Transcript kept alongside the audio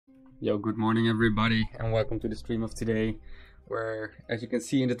Yo, good morning everybody, and welcome to the stream of today, where, as you can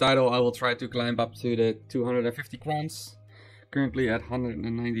see in the title, I will try to climb up to the 250 crowns, currently at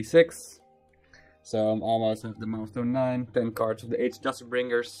 196. So I'm almost at the milestone 9, 10 cards of the 8 Justice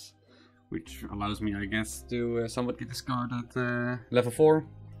Bringers, which allows me, I guess, to somewhat get this card at level 4.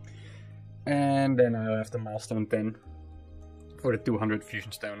 And then I'll have the milestone 10 for the 200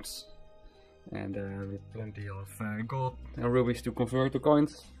 fusion stones. And with plenty of gold and rubies to convert to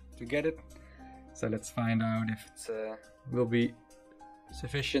coins to get it. So let's find out if it will be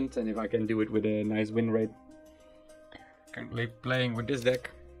sufficient and if I can do it with a nice win rate. Currently playing with this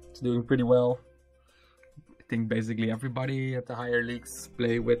deck. It's doing pretty well. I think basically everybody at the higher leagues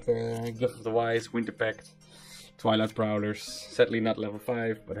play with Gift of the Wise, Winter Pact, Twilight Prowlers. Sadly not level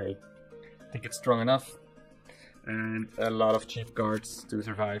 5, but hey, I think it's strong enough. And a lot of cheap cards to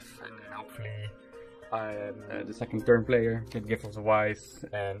survive, and then hopefully I am the second turn player, get Gift of the Wise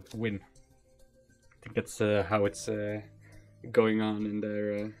and win. I think that's how it's going on in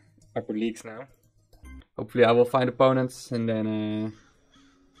their upper leagues now. Hopefully I will find opponents, and then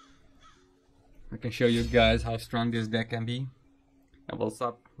I can show you guys how strong this deck can be. And what's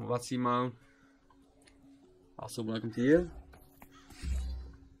up, Watsimo? Also welcome to you.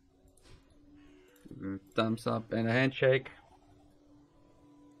 Thumbs up and a handshake.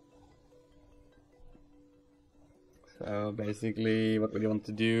 So basically what we want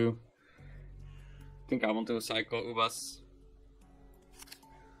to do, I think I want to cycle Ubas.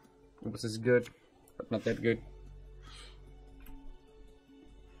 Ubas is good, but not that good.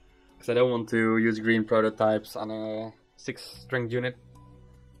 Because I don't want to use green prototypes on a 6 strength unit.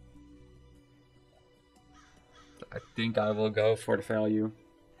 So I think I will go for the value.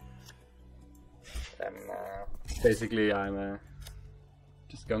 And basically I'm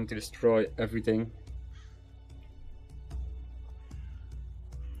just going to destroy everything.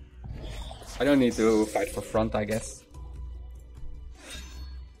 I don't need to fight for front, I guess.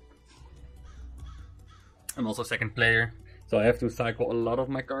 I'm also second player, so I have to cycle a lot of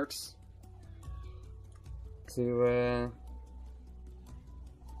my cards to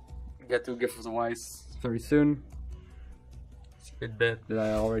get to Gift of the Wise very soon. It's a bit bad that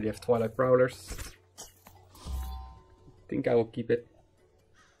I already have Twilight Prowlers. I think I will keep it.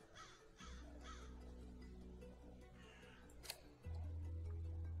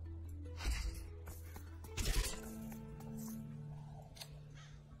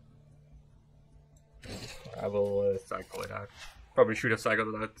 I will cycle it out. Probably should have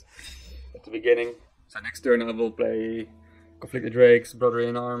cycled it out at the beginning. So next turn I will play Conflicted Drakes, Brother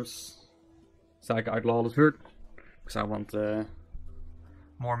in Arms, cycle out Lawless Herd, because I want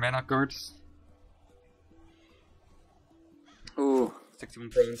more mana cards. Ooh,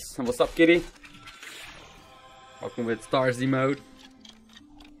 61 points. And what's up, kitty? Welcome with Stars mode.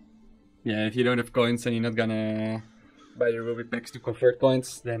 Yeah, if you don't have coins and you're not gonna buy the ruby packs to convert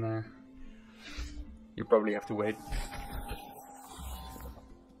coins, then you probably have to wait.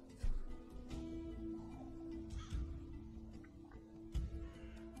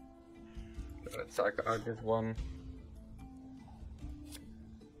 So let's cycle out this one.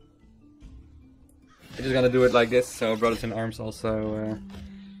 I'm just gonna do it like this, so Brothers in Arms also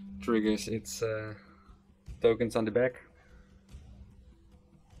triggers its tokens on the back.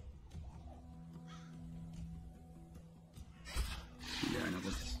 Yeah, no,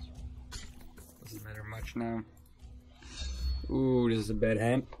 that doesn't matter much now. Ooh, this is a bad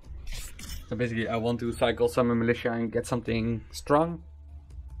hand. So basically I want to cycle Summon Militia and get something strong.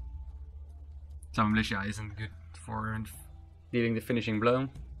 Summon Militia isn't good for dealing the finishing blow.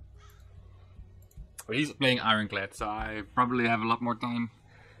 But he's playing Ironclad, so I probably have a lot more time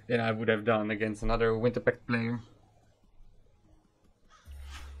than I would have done against another Winter Pact player.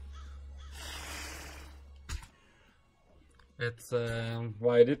 It's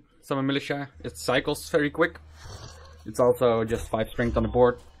why I did Summon Militia. It cycles very quick. It's also just 5 strength on the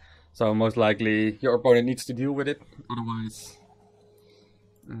board, so most likely your opponent needs to deal with it. Otherwise,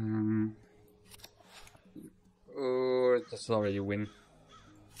 just already you win.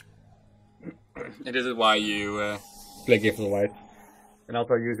 And this is why you play Gift of the Wise, and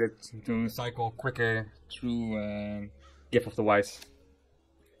also use it to cycle quicker through Gift of the Wise,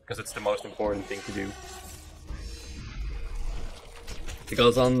 because it's the most important thing to do.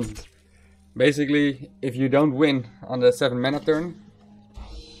 Because basically, if you don't win on the 7 mana turn,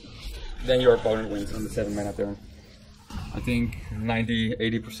 then your opponent wins on the 7 mana turn. I think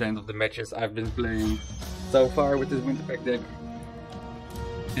 90–80% of the matches I've been playing so far with this Winter Pact deck,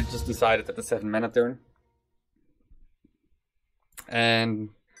 it's just decided at the 7 mana turn. And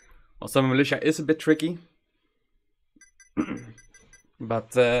well, Summon Militia is a bit tricky.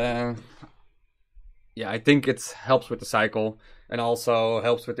 But yeah, I think it helps with the cycle and also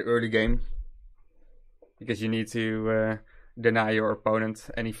helps with the early game. Because you need to deny your opponent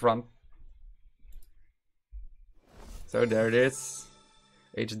any front. So there it is.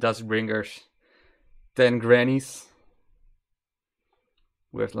 8 Dustbringers. 10 Grannies.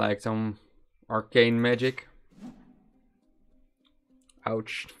 With like some arcane magic.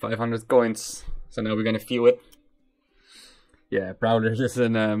 Ouch, 500 coins. So now we're gonna feel it. Yeah, Prowler is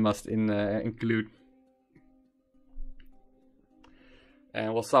a must include.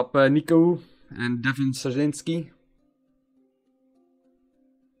 And what's up, Nico and Devin Sazinski?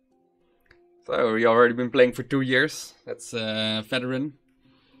 So we already been playing for 2 years. That's a veteran.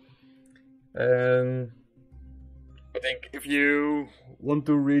 I think if you want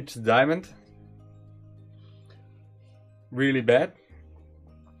to reach Diamond really bad,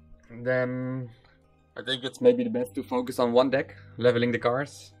 then I think it's maybe the best to focus on one deck, leveling the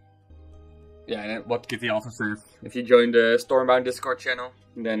cars. Yeah, and what Kitty also says, if you join the Stormbound Discord channel,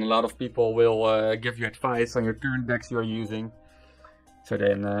 then a lot of people will give you advice on your current decks you're using. So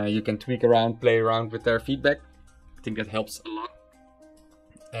then you can tweak around, play around with their feedback. I think that helps a lot.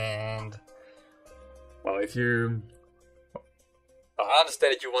 And, well, if you... I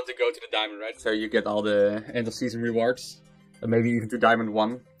understand that you want to go to the Diamond, right? So you get all the end of season rewards. And maybe even to Diamond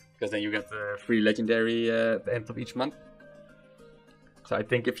 1. Because then you get the free legendary at the end of each month. So I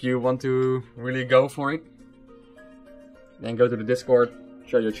think if you want to really go for it, then go to the Discord,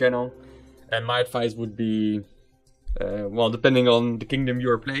 show your channel. And my advice would be, well, depending on the kingdom you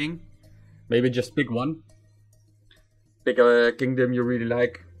are playing, maybe just pick one. Pick a kingdom you really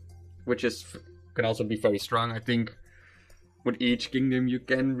like, which can also be very strong. I think with each kingdom you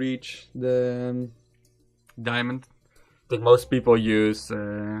can reach the diamond. I think most people use,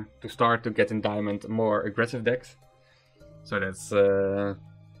 to start to get in diamond, more aggressive decks. So that's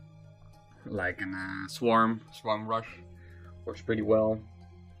like a Swarm Rush works pretty well.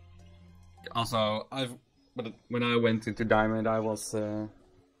 Also, when I went into Diamond, I was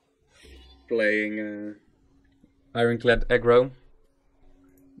playing Ironclad aggro.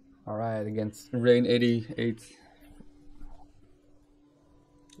 Alright, against Rain 88.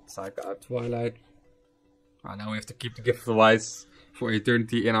 Psycho Twilight. Oh, now we have to keep the Gift of the Wise for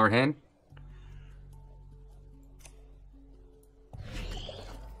eternity in our hand.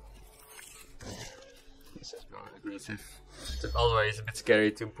 This is more aggressive. It's always a bit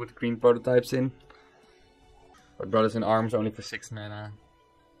scary to put green prototypes in. But Brothers in Arms only for 6 mana.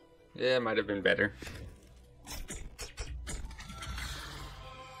 Yeah, might have been better.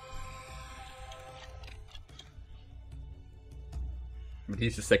 But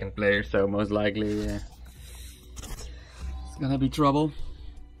he's the second player, so most likely it's gonna be trouble.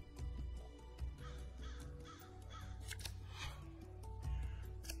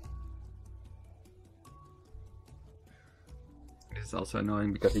 This is also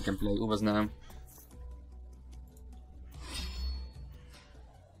annoying because he can play Ubas now.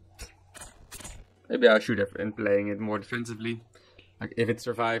 Maybe I should have been playing it more defensively. Like if it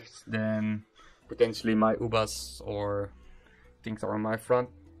survives, then potentially my Ubas or things are on my front.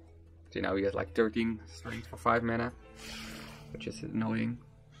 See, now he has like 13 strength for 5 mana, which is annoying.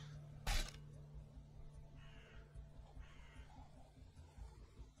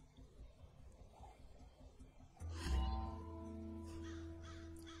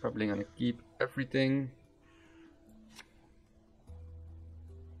 Probably gonna keep everything.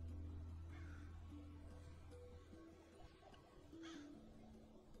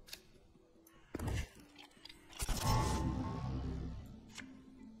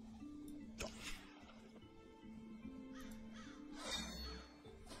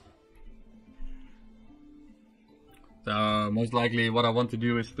 So most likely what I want to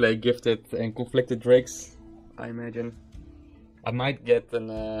do is play Gifted and Conflicted Drakes, I imagine. I might get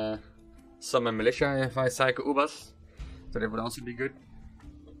an Summon Militia if I cycle Ubas, so that would also be good.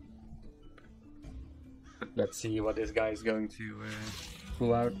 But let's see what this guy is going to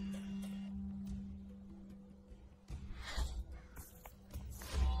pull out.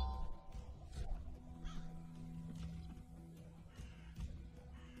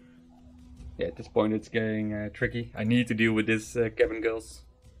 Yeah, at this point it's getting tricky. I need to deal with this cabin girls.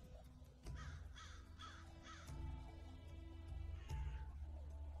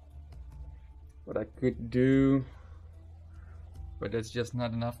 What I could do, but that's just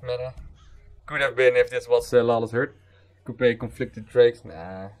not enough mana. Could have been if this was Lawless Herd. Could play Conflicted Drakes.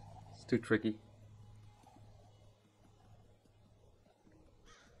 Nah, it's too tricky.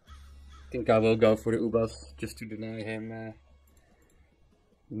 I think I will go for the Ubas just to deny him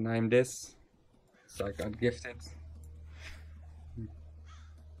this. So I got Gifted.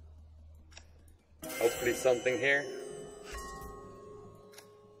 hopefully something here.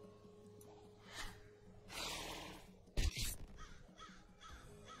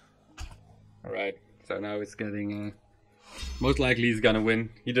 Alright, so now it's getting... most likely he's gonna win.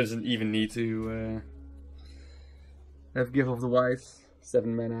 He doesn't even need to have Give of the Wise.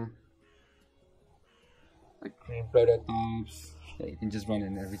 7 mana. Like green prototypes. Yeah, you can just run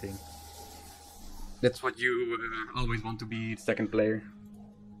in everything. That's what you always want to be, the second player.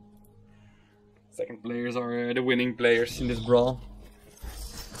 Second players are the winning players in this brawl.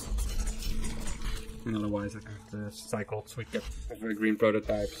 And otherwise I could cycle Sweet over green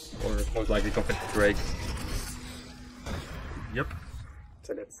prototypes, or most likely competitive drakes. Yep.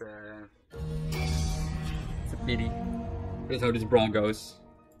 So that's it's a pity. That's how this brawl goes.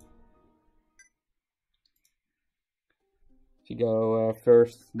 If you go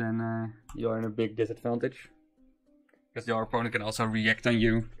first, then you're in a big disadvantage, because your opponent can also react on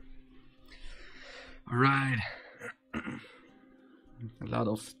you. Alright. A lot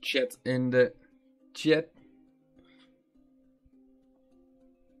of chat in the chat.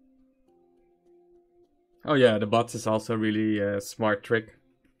 Oh yeah, the bots is also really a smart trick.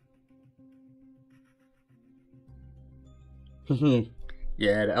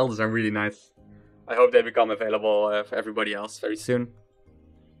 Yeah, the elders are really nice. I hope they become available for everybody else very soon.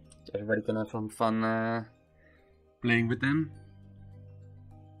 So everybody can have some fun playing with them.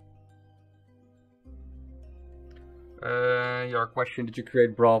 Your question, did you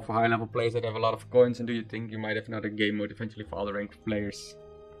create Brawl for high level players that have a lot of coins, and do you think you might have another game mode eventually for all the ranked players?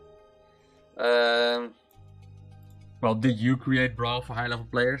 Well, did you create Brawl for high level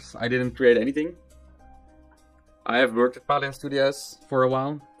players? I didn't create anything. I have worked at Paladin Studios for a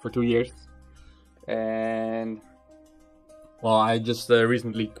while, for 2 years. And well, I just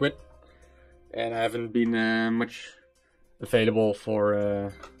recently quit. And I haven't been much available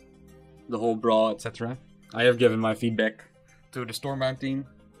for the whole Brawl, etc. I have given my feedback to the Stormbound team.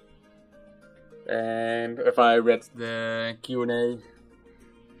 And if I read the Q&A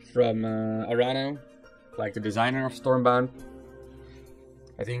from Arano, like the designer of Stormbound,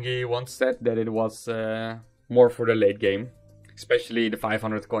 I think he once said that it was more for the late game, especially the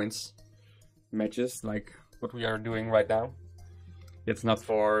 500 coins matches, like what we are doing right now. It's not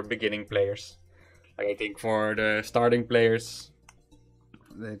for beginning players. Like, I think for the starting players,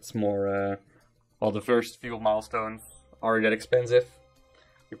 it's more, well, the first few milestones aren't that expensive.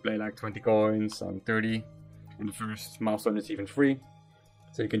 You play like 20 coins on 30, and the first milestone is even free.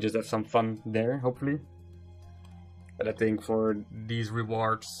 So you can just have some fun there, hopefully. But I think for these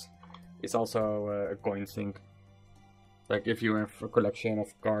rewards, it's also a coin sink. Like if you have a collection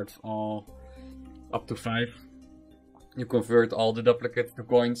of cards all up to 5, you convert all the duplicates to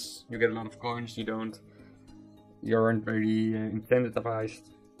coins, you get a lot of coins, you aren't very incentivized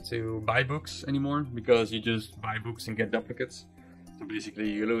to buy books anymore, because you just buy books and get duplicates. So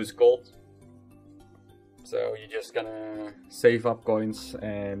basically you lose gold. So you're just gonna save up coins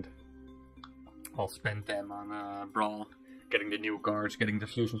and I'll spend them on Brawl, getting the new cards, getting the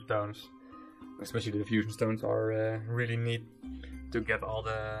fusion stones. Especially the fusion stones are really neat to get all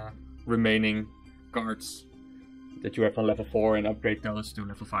the remaining cards that you have on level 4 and upgrade those to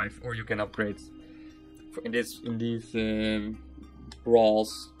level 5. Or you can upgrade in these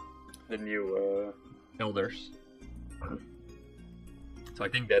Brawls the new elders. So I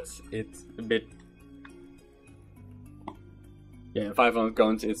think that's it a bit. Yeah, 500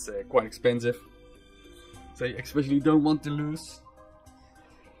 coins is quite expensive. So you especially don't want to lose.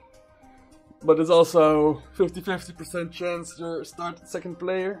 But it's also 50-50% chance you're start second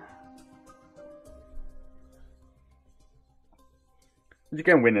player. You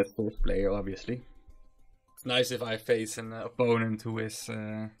can win as first player, obviously. It's nice if I face an opponent who is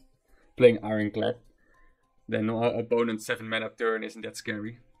playing Ironclad. Then our opponent's 7 mana turn isn't that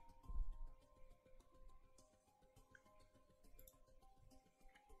scary.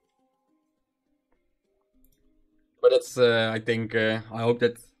 But that's, I think, I hope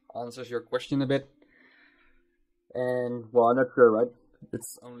that answers your question a bit. And, well, I'm not sure, right?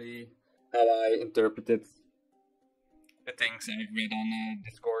 It's only how I interpreted the things I read on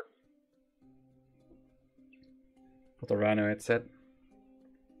Discord. What Arano had said.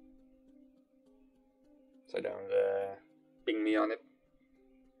 So don't ping me on it.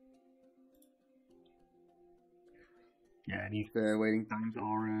 Yeah, these waiting times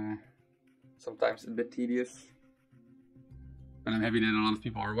are sometimes a bit tedious. But I'm happy that a lot of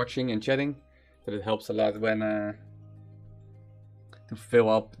people are watching and chatting. But it helps a lot when to fill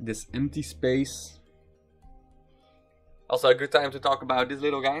up this empty space. Also a good time to talk about this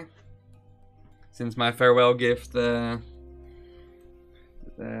little guy. Since my farewell gift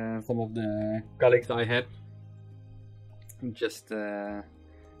some of the colleagues I had just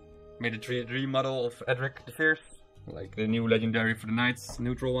made a 3D model of Edric the Fierce, like the new legendary for the Knights,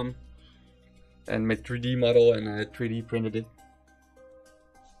 neutral one, and made a 3D model and 3D printed it.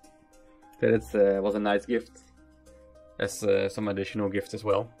 That was a nice gift, as some additional gifts as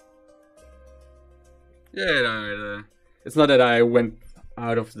well. Yeah, it's not that I went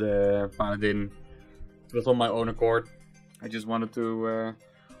out of the Paladin. It was on my own accord. I just wanted to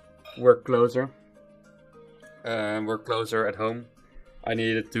work closer at home. I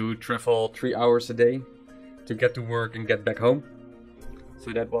needed to travel 3 hours a day to get to work and get back home.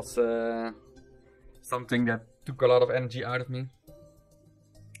 So that was something that took a lot of energy out of me.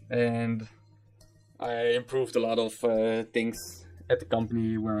 And I improved a lot of things at the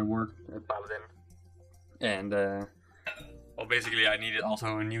company where I worked at Paladin. And well, basically I needed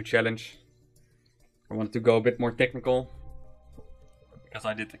also a new challenge. I wanted to go a bit more technical, because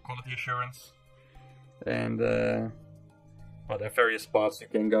I did the quality assurance. And well, there are various spots you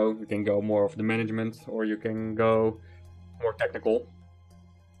can go. You can go more of the management, or you can go more technical.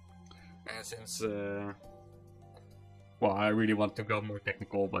 And since well, I really want to go more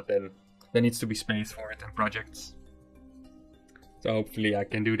technical, but then there needs to be space for it and projects. So hopefully I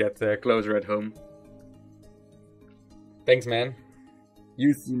can do that closer at home. Thanks, man.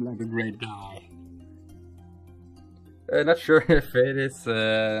 You seem like a great guy. Not sure if it is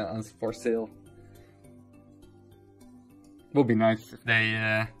for sale. Would be nice if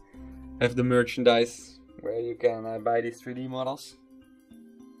they have the merchandise where you can buy these 3D models.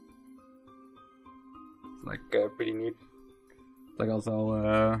 It's like pretty neat. It's like also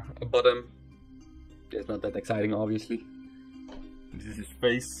a bottom. It's not that exciting, obviously. This is his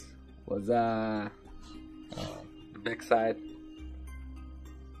face. What's the back side.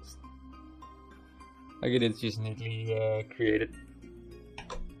 Like it is just neatly created.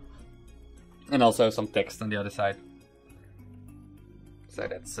 And also some text on the other side. So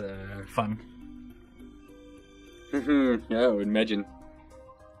that's fun. Yeah, imagine.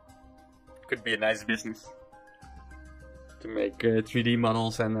 Could be a nice business. To make 3D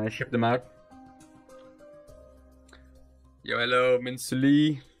models and ship them out. Yo, hello,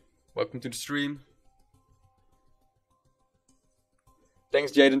 Minsuli. Welcome to the stream.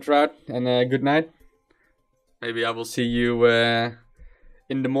 Thanks, Jaden Trout, and good night. Maybe I will see you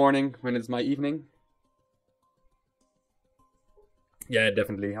in the morning when it's my evening. Yeah,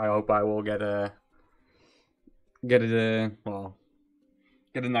 definitely. I hope I will get a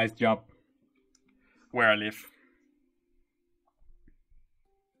nice job where I live.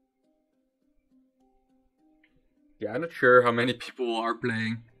 Yeah, I'm not sure how many people are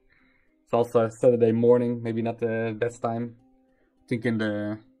playing. It's also Saturday morning, maybe not the best time. I think in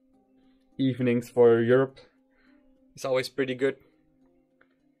the evenings for Europe it's always pretty good.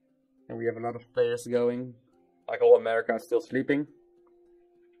 And we have a lot of players going. Like all America is still sleeping.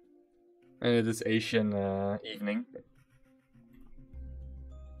 And it is Asian evening.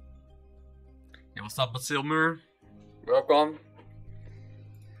 Yeah, what's up, Basilmer? Welcome.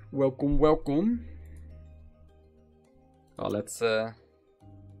 Welcome. Well, let's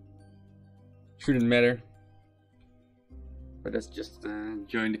shouldn't matter. But let's just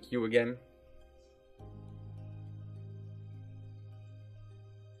join the queue again.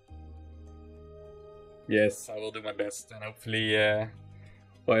 Yes, I will do my best, and hopefully,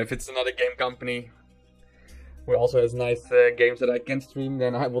 well, if it's another game company who also has nice games that I can stream,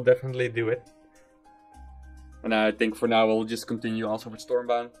 then I will definitely do it. And I think for now we'll just continue also with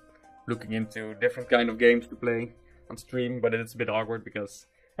Stormbound, looking into different kind of games to play on stream, but it's a bit awkward because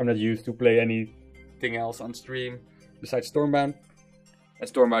I'm not used to play anything else on stream besides Stormbound. And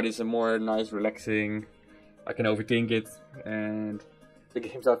Stormbound is a more nice, relaxing, I can overthink it, and the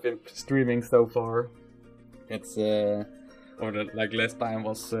games I've been streaming so far, it's like last time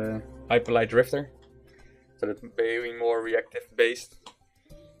was Hyperlight Drifter, so that's maybe more reactive based,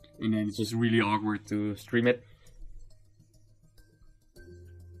 and then it's just really awkward to stream it.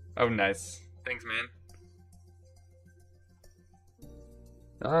 Oh, nice. Thanks, man.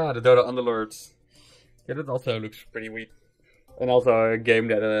 Ah, the Dota Underlords. Yeah, that also looks pretty weird. And also a game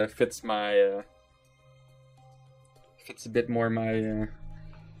that fits my fits a bit more my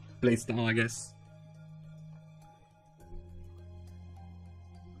playstyle, I guess.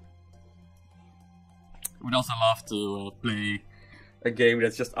 I would also love to play a game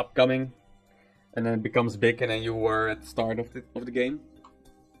that's just upcoming, and then it becomes big, and then you were at the start of the game.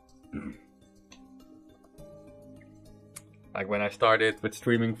 Like when I started with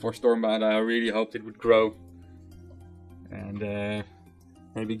streaming for Stormbound, I really hoped it would grow and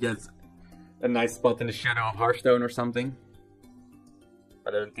maybe get a nice spot in the shadow of Hearthstone or something.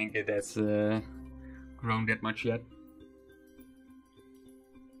 I don't think it has grown that much yet.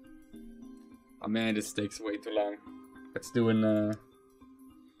 Oh man, this takes way too long.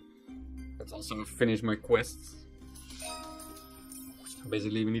 Let's also finish my quests.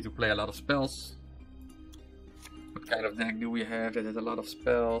 Basically, we need to play a lot of spells. What kind of deck do we have that has a lot of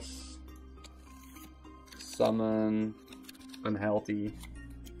spells? Summon, unhealthy,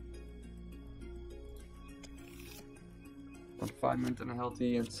 confinement,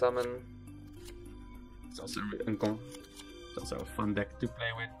 unhealthy, and summon. It's also a fun deck to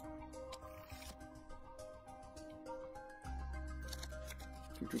play with.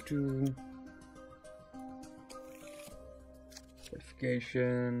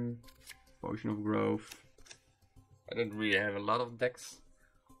 Fortification, Potion of Growth. I don't really have a lot of decks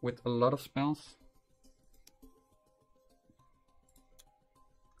with a lot of spells.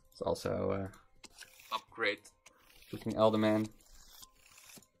 It's also upgrade looking Elderman.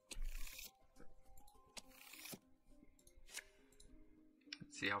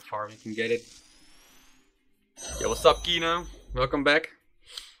 Let's see how far we can get it. Yo, what's up, Kino? Welcome back.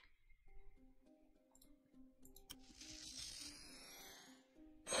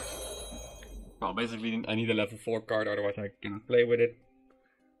 Well, basically I need a level 4 card, otherwise I cannot play with it.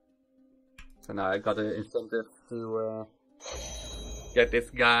 So now I got an incentive to get this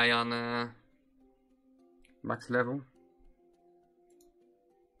guy on max level.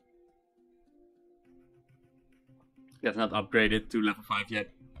 He has not upgraded to level 5 yet.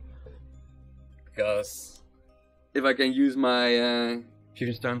 Because if I can use my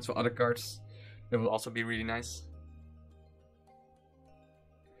fusion stones for other cards, that will also be really nice.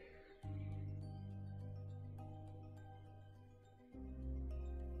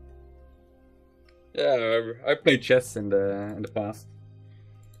 Yeah, I played chess in the past.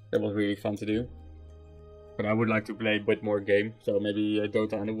 That was really fun to do. But I would like to play a bit more game, so maybe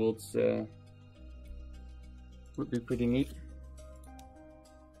Dota Underworlds would be pretty neat.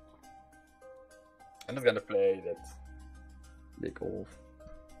 I'm not gonna play that big old.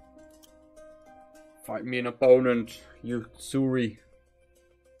 Fight me an opponent, you Suri.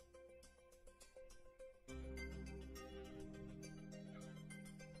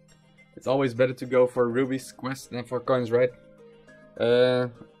 It's always better to go for rubies quest than for coins, right?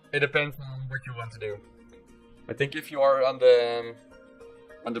 It depends on what you want to do. I think if you are on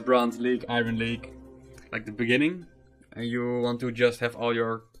the bronze league, iron league, like the beginning, and you want to just have all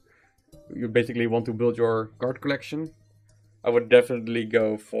you basically want to build your card collection, I would definitely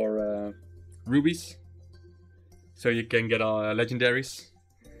go for rubies. So you can get legendaries.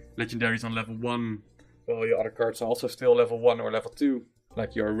 Legendaries on level 1, while your other cards are also still level 1 or level 2,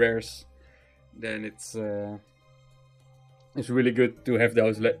 like your rares. Then it's really good to have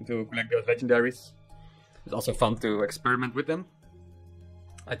those to collect those legendaries. It's also fun to experiment with them.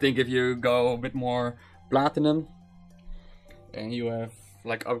 I think if you go a bit more platinum and you have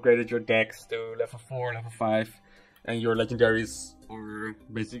like upgraded your decks to level 4, level 5, and your legendaries are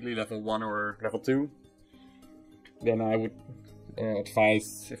basically level 1 or level 2, then I would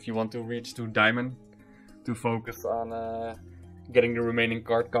advise, if you want to reach to diamond, to focus on getting the remaining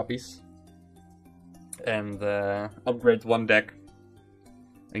card copies and upgrade one deck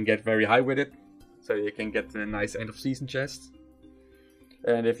and get very high with it, so you can get a nice end of season chest.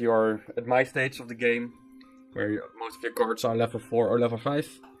 And if you're at my stage of the game, where most of your cards are level 4 or level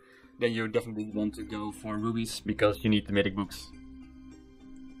 5, then you definitely want to go for rubies, because you need the mythic books.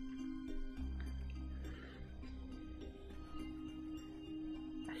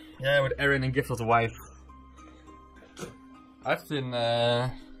 Yeah, with Aaron and Gift of the Wife. I've been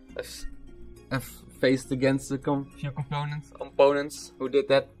I've faced against a few opponents who did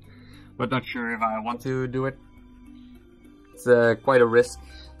that, but not sure if I want to do it. It's quite a risk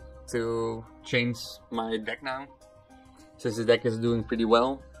to change my deck now, since the deck is doing pretty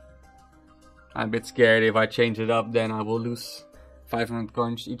well. I'm a bit scared if I change it up, then I will lose 500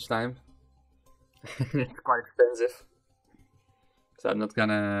 coins each time. It's quite expensive, so I'm not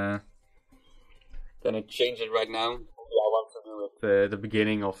gonna change it right now. I want to do it at the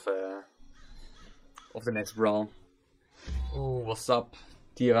beginning of the next Brawl. Ooh, what's up,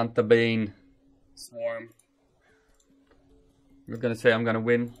 Tirantabane Swarm? I'm gonna say I'm gonna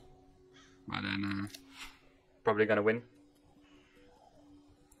win, but then probably gonna win.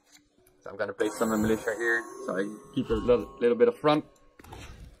 So I'm gonna play some militia here, so I keep a little bit of front.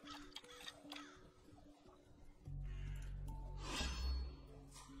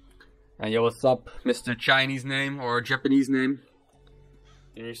 And yo, what's up, Mr. Chinese name or Japanese name?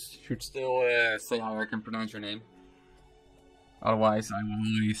 You should still say how I can pronounce your name. Otherwise, I will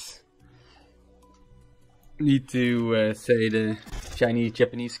always need to say the Chinese,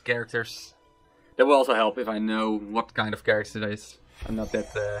 Japanese characters. That will also help if I know what kind of character it is. I'm not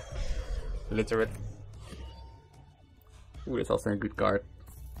that literate. Ooh, that's also a good card.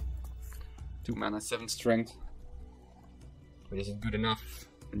 2 mana, 7 strength. But is it good enough?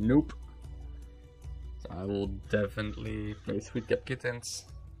 Nope. So I will definitely play Sweet Cap Kittens.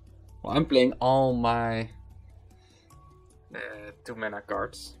 Well, I'm playing all my 2 mana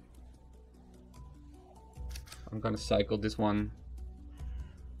cards. I'm gonna cycle this one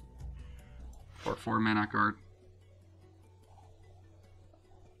for 4 mana card.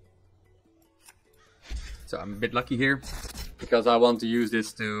 So I'm a bit lucky here, because I want to use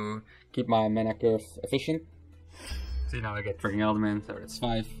this to keep my mana curve efficient. See, now I get Tracking Element, so that's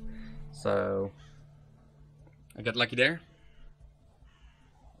 5. So I got lucky there.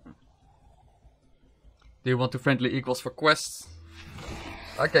 Do you want to friendly equals for quests?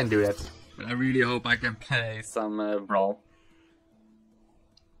 I can do that, but I really hope I can play some Brawl.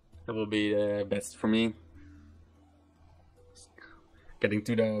 That will be the best for me. Getting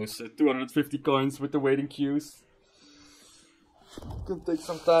to those 250 coins with the waiting queues. Could take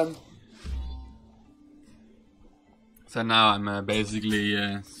some time. So now I'm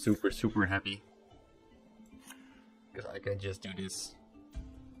basically super happy. Because I can just do this.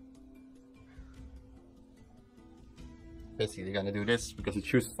 Basically gonna do this because it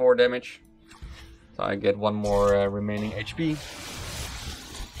shoots 4 damage. So I get 1 more remaining HP.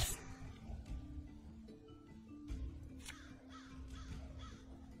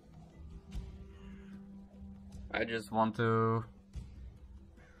 I just want to...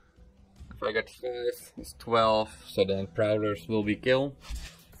 If I get 5, it's 12, so then Prowlers will be kill.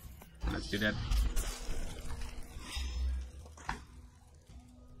 Let's do that.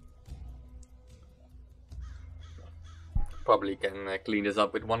 Probably can clean this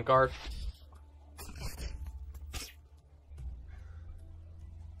up with 1 card.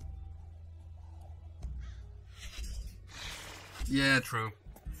 Yeah, true.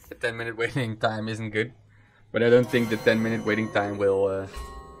 The 10-minute waiting time isn't good. But I don't think the 10-minute waiting time will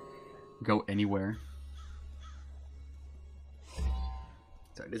go anywhere.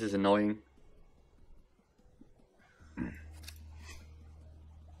 So this is annoying.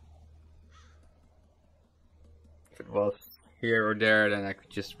 If it was here or there, then I could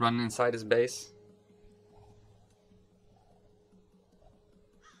just run inside his base.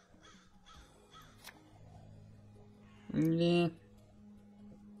 Yeah.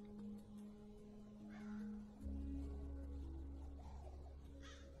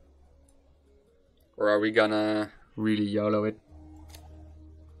 Or are we gonna really YOLO it?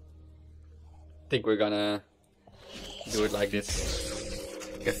 I think we're gonna do it like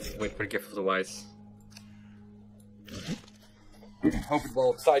this. Guess wait for the Gift of the Wise. Hope it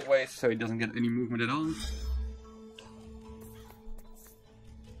rolls sideways so it doesn't get any movement at all.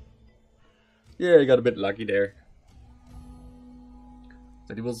 Yeah, I got a bit lucky there.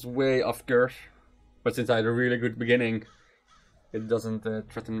 So it was way off curve. But since I had a really good beginning, it doesn't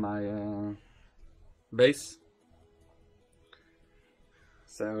threaten my base.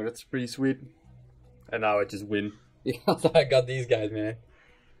 So that's pretty sweet. And now I just win. Because I got these guys, man.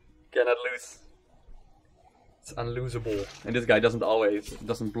 Cannot lose. It's unlosable. And this guy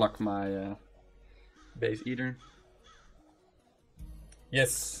doesn't block my base either.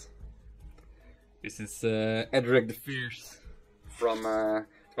 Yes. This is Edric the Fierce from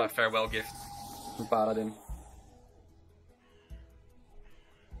my farewell gift from Paladin.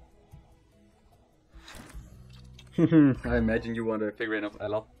 I imagine you want a figurine of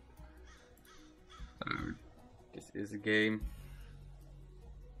Ella. So, this is a game.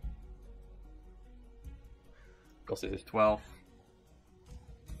 Because it is 12.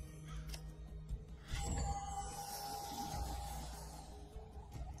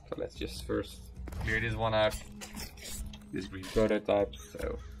 So let's just first clear this one out. This green prototype,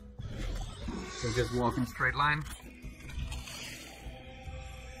 so we'll just walk in a straight line.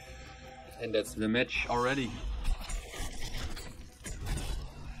 And that's the match already.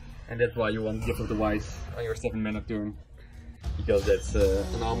 And that's why you want Gift of the Wise on your 7 mana turn. Because that's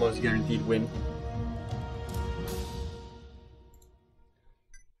an almost guaranteed win.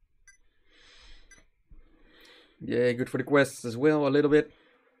 Yeah, good for the quests as well, a little bit.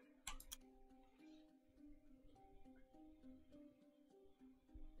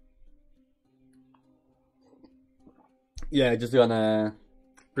 Yeah, just gonna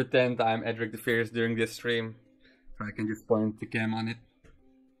pretend I'm Edric the Fierce during this stream. So I can just point the cam on it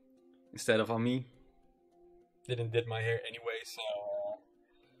instead of on me. Didn't did my hair anyway, so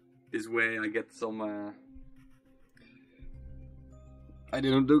this way I get some I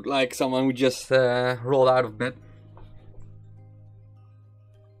didn't look like someone who just rolled out of bed.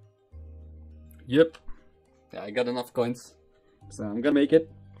 Yep. Yeah, I got enough coins, so I'm gonna make it.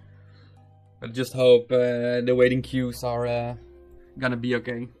 I just hope the waiting queues are gonna be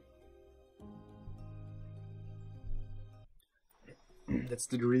okay. That's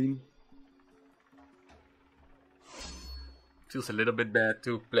the dream. Feels a little bit bad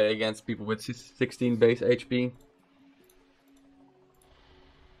to play against people with 16 base HP.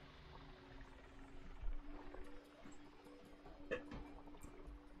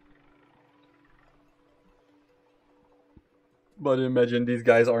 But imagine these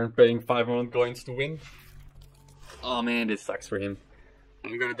guys aren't paying 500 coins to win. Oh man, this sucks for him.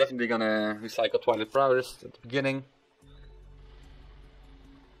 I'm definitely gonna recycle Twilight Prowess at the beginning.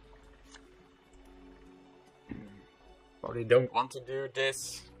 Probably don't want to do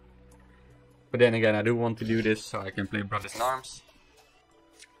this. But then again, I do want to do this so I can play Brothers in Arms.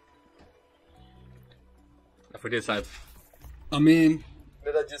 And for this side, I mean,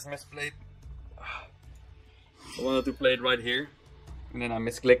 did I just misplayed? I wanted to play it right here, and then I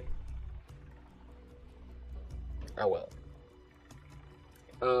misclicked. Oh well.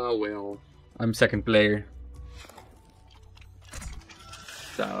 Oh well. I'm second player.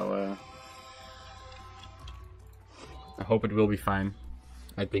 So, I hope it will be fine.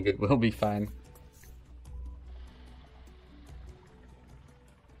 I think it will be fine.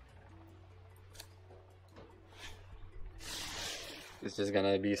 It's just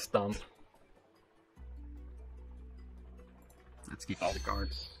gonna be a stomp. Let's keep all the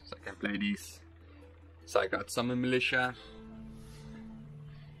cards so I can play these. So I got Summon Militia.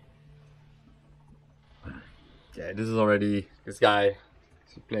 Yeah, this is already this guy.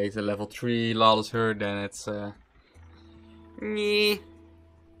 If he plays a level 3 Lawless Herd, then it's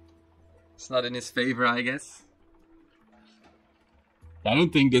it's not in his favor, I guess. I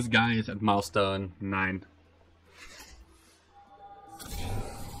don't think this guy is at milestone 9.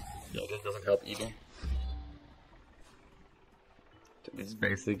 Yeah, this doesn't help either. So this is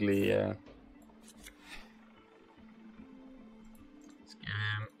basically let's give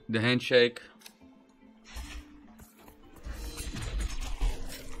him the handshake.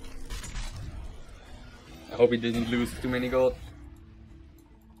 I hope he didn't lose too many gold.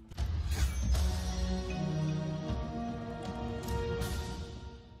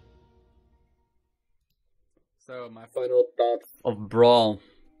 So my final thoughts of Brawl.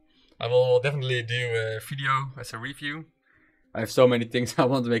 I will definitely do a video as a review. I have so many things I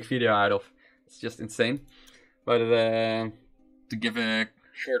want to make video out of. It's just insane. But to give a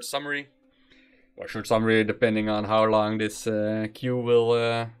short summary, or short summary depending on how long this queue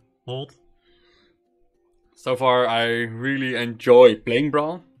will hold. So far I really enjoy playing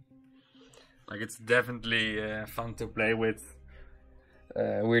Brawl. Like, it's definitely fun to play with.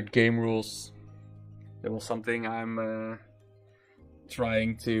 Weird game rules. That was something I'm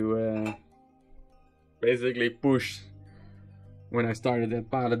trying to basically push when I started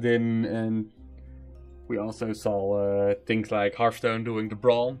at Paladin, and we also saw things like Hearthstone doing the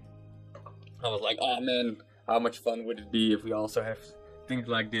Brawl. I was like, oh man, how much fun would it be if we also have things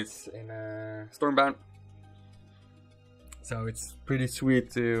like this in Stormbound. So it's pretty sweet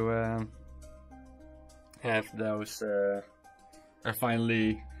to have those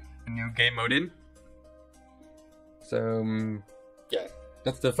finally a new game mode in. So yeah,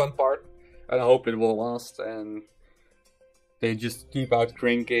 that's the fun part, and I hope it will last, and they just keep out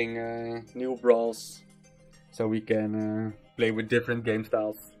cranking new brawls so we can play with different game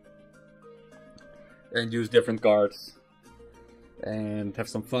styles and use different cards and have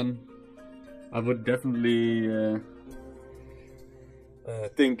some fun. I would definitely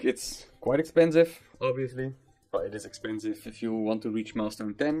think it's quite expensive, obviously. But it is expensive if you want to reach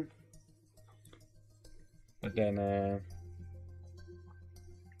milestone 10. But then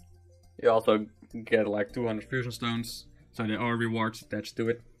you also get like 200 fusion stones, so there are rewards attached to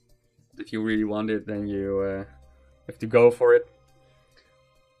it. If you really want it, then you have to go for it.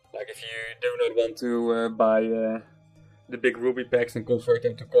 Like, if you do not want to buy the big ruby packs and convert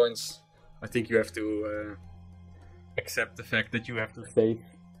them to coins, I think you have to accept the fact that you have to save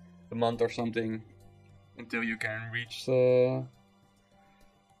a month or something until you can reach the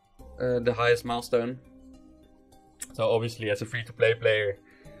highest milestone. So obviously, as a free-to-play player,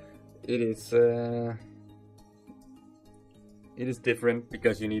 it is different,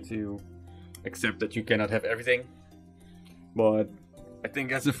 because you need to accept that you cannot have everything. But I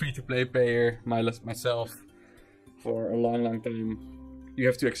think as a free-to-play player, myself, for a long time, you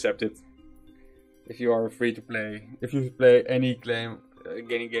have to accept it. If you are free to play, if you play any game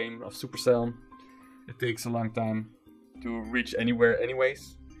of Supercell, it takes a long time. to reach anywhere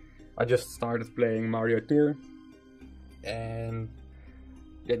anyways. I just started playing Mario Tour, and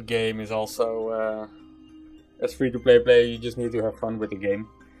that game is also as free to play. You just need to have fun with the game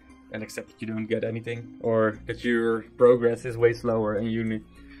and accept that you don't get anything, or that your progress is way slower and you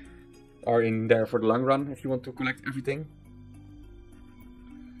are in there for the long run if you want to collect everything.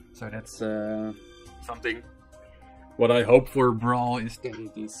 So that's something. What I hope for Brawl is that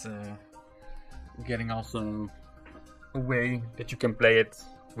it is getting also a way that you can play it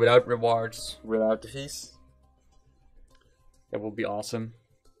without rewards, without the fees. That will be awesome.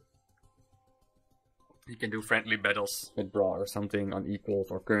 You can do friendly battles with Brawl or something on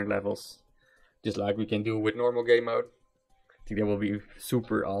equals or current levels, just like we can do with normal game mode. I think that will be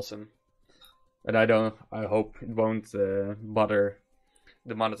super awesome. But I hope it won't bother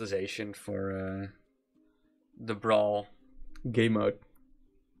the monetization for the Brawl game mode.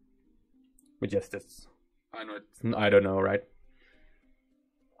 But yes, that's I don't know, right?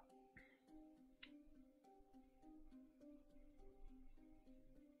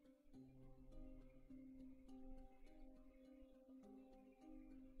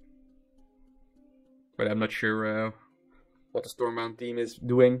 But I'm not sure what the Stormbound team is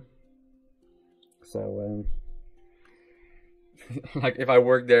doing. So, like if I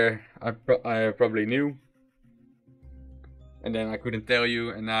worked there, I probably knew. And then I couldn't tell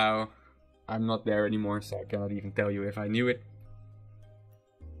you, and now I'm not there anymore, so I cannot even tell you if I knew it.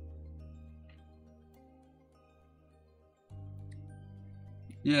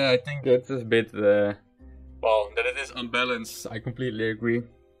 Yeah, I think that's a bit, well, that it is unbalanced, I completely agree.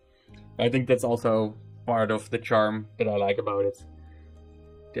 I think that's also part of the charm that I like about it.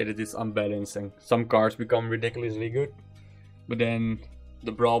 That it is unbalanced and some cards become ridiculously good. But then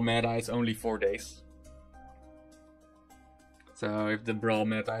the Brawl meta is only 4 days. So if the Brawl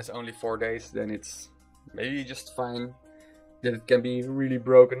meta is only 4 days, then it's maybe just fine that it can be really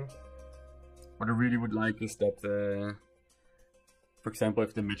broken. What I really would like is that, for example,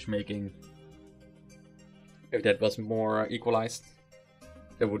 if the matchmaking, if that was more equalized,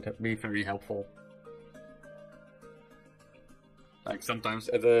 that would be very helpful. Like sometimes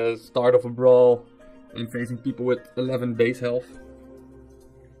at the start of a Brawl, I'm facing people with 11 base health.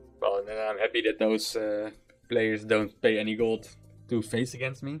 Well, and then I'm happy that those players don't pay any gold to face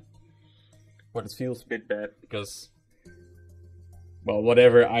against me. But it feels a bit bad because, well,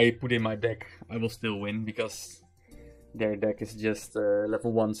 whatever I put in my deck, I will still win because their deck is just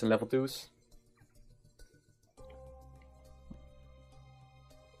level 1s and level 2s.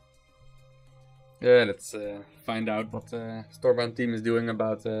 Yeah, let's find out what the Stormbound team is doing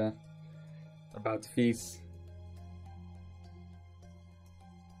about the fees.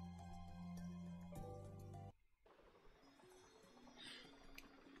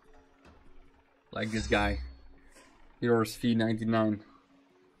 Like this guy. Yours fee 99.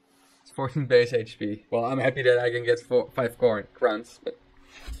 It's 14 base HP. Well, I'm happy that I can get 5 crowns, but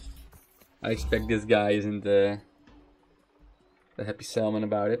I expect this guy isn't the happy salmon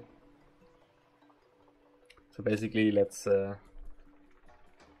about it. So basically, let's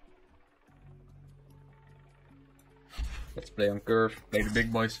play on curve. Play the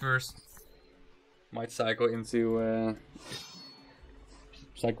big boys first. Might cycle back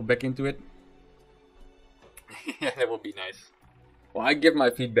into it. Yeah, that would be nice. Well, I give my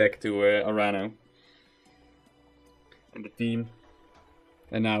feedback to Arano and the team,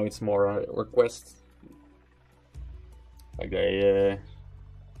 and now it's more a request. Like they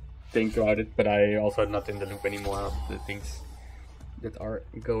think about it, but I also not in the loop anymore of the things that are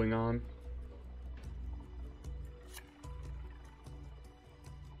going on.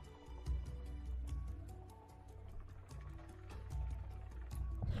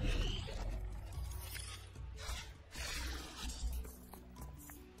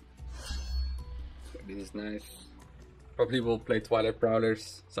 So this is nice. Probably will play Twilight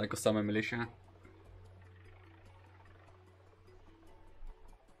Prowlers, Psycho Summon Militia.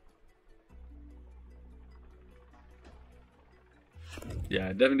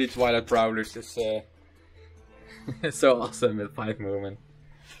 Yeah, definitely Twilight Prowlers is so awesome with 5 movement.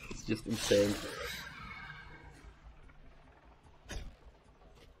 It's just insane.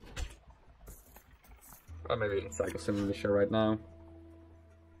 Or maybe let's Psycho Summon Militia right now.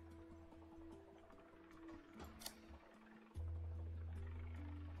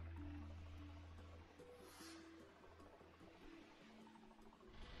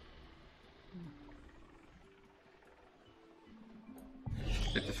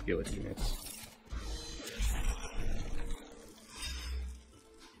 Get the skillet units.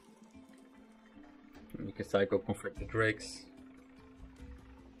 You can cycle conflicted drakes.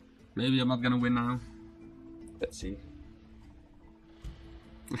 Maybe I'm not gonna win now. Let's see.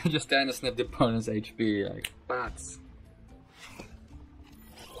 Just stand and snip the opponent's HP like bats.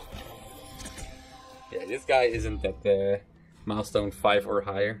 Yeah, this guy isn't at milestone 5 or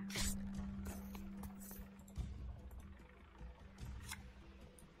higher.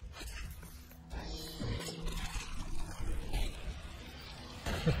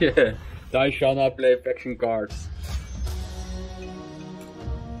 Yeah, I shall not play faction cards.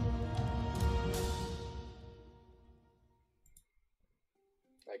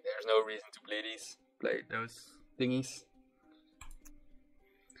 Like, there's no reason to play those thingies.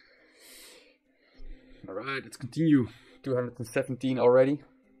 Alright, let's continue. 217 already.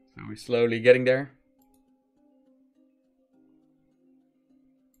 So we're slowly getting there.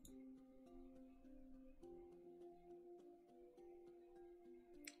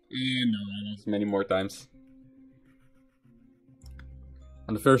 And no, many more times.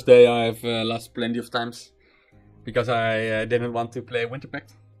 On the first day I've lost plenty of times. Because I didn't want to play Winter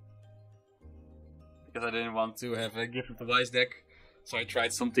Pact. Because I didn't want to have a Gift of the Wise deck. So I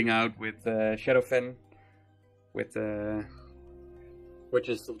tried something out with Shadowfen. With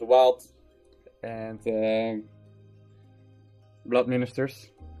Witches of the Wild. And Blood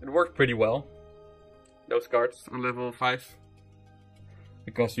Ministers. It worked pretty well. Those cards on level 5.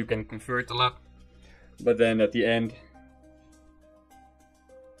 Because you can convert a lot. But then at the end,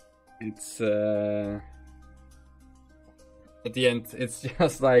 it's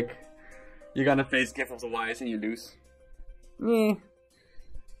just like you're gonna face Gift of the Wise and you lose. At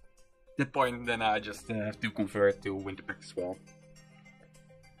that point, then I just have to convert to Winter Pact as well.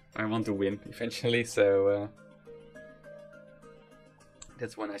 I want to win eventually, so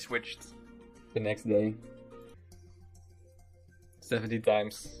that's when I switched the next day. 70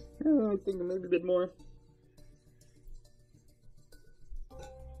 times. I think maybe a bit more.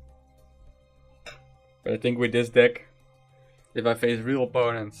 But I think with this deck, if I face real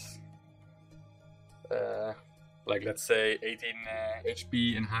opponents, like let's say 18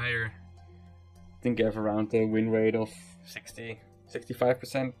 HP and higher, I think I have around a win rate of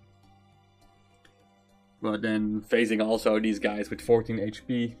 65%. But then facing also these guys with 14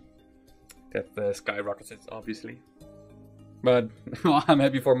 HP, that skyrockets it obviously. But well, I'm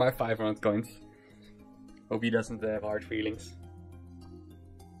happy for my 500 coins. Hope he doesn't have hard feelings.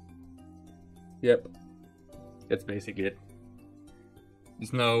 Yep, that's basically it.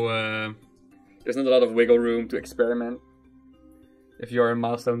 There's not a lot of wiggle room to experiment. If you're in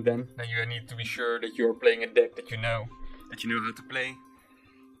milestone 10, then you need to be sure that you're playing a deck that you know how to play.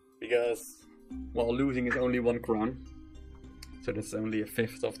 Because, well, losing is only 1 crown, so that's only a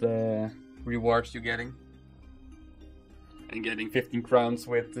fifth of the rewards you're getting. And getting 15 crowns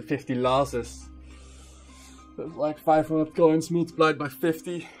with 50 losses. That's like 500 coins multiplied by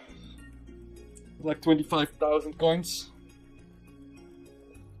 50. Like 25,000 coins.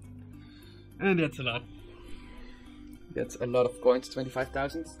 And that's a lot. That's a lot of coins,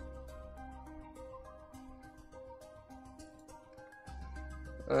 25,000.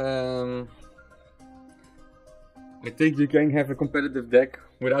 I think you can have a competitive deck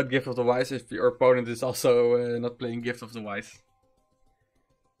without Gift of the Wise if your opponent is also not playing Gift of the Wise.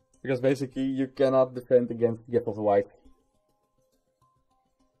 Because basically you cannot defend against Gift of the Wise.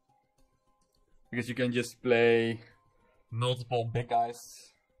 Because you can just play multiple big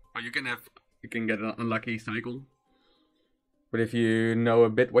guys. Or you can get an unlucky cycle. But if you know a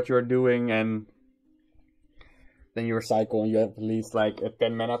bit what you're doing and then your cycle and you have at least like a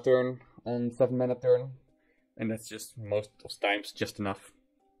 10 mana turn and 7 mana turn. And that's just most of the times just enough.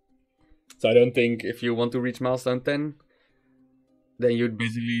 So I don't think if you want to reach milestone 10, then you'd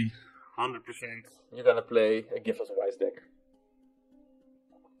basically 100% you're gonna play a Gift of the Wise deck.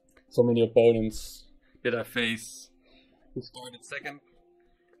 So many opponents that I face who started second,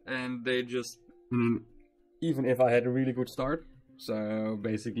 and they just, even if I had a really good start, so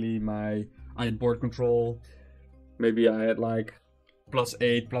basically I had board control, maybe I had like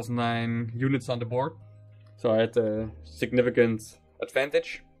 +8, +9 units on the board. So I had a significant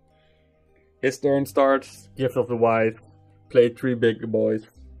advantage. His turn starts, Gift of the Wise, play 3 big boys,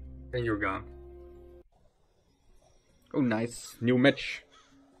 and you're gone. Oh nice, new match.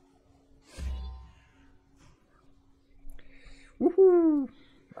 Woohoo!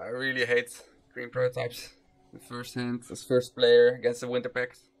 I really hate green prototypes. The first hand as first player against the Winter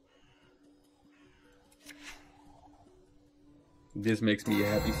Pact. This makes me a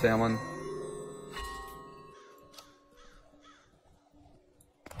happy salmon.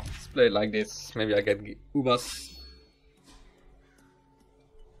 Let's play it like this. Maybe I get Ubas.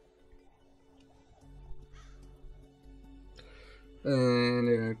 And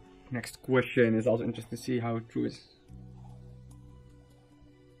the next question is also interesting to see how true it is.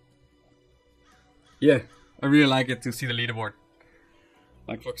 yeah, I really like it to see the leaderboard.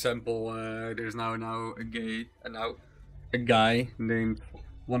 Like, for example, there's now a guy named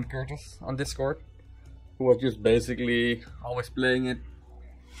One Curtis on Discord who was just basically always playing it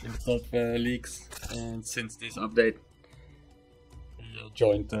in the top leagues, and since this update he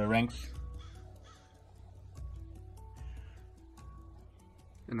joined the ranks,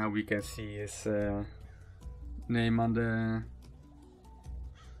 and now we can see his name on the...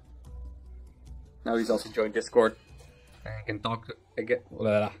 Now he's also joined Discord, and I can talk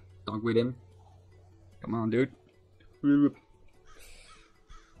with him. Come on, dude. Oh,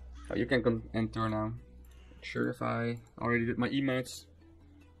 you can enter now. Not sure if I already did my emotes.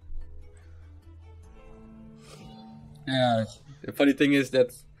 Yeah, the funny thing is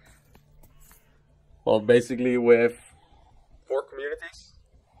that, well, basically we have 4 communities.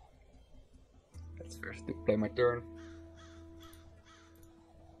 Let's first play my turn.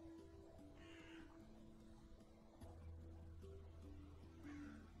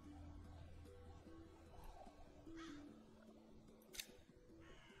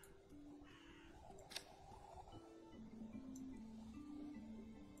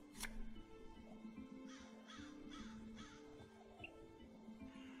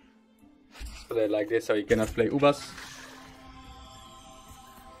 Play it like this so you cannot play Ubas.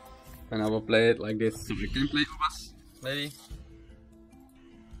 And I will play it like this so you can play Ubas, maybe.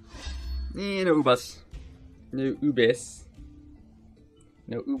 No Ubas. No Ubes.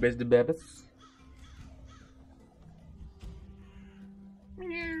 No Ubes de Babbes.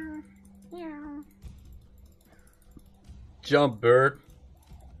 Jump, bird.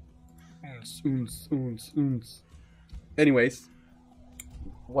 Anyways,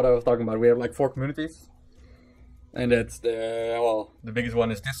 what I was talking about, we have like 4 communities, and that's the biggest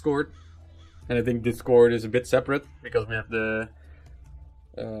one is Discord, and I think Discord is a bit separate because we have the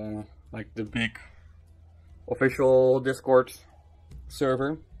like the big official Discord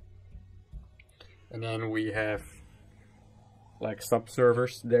server, and then we have like sub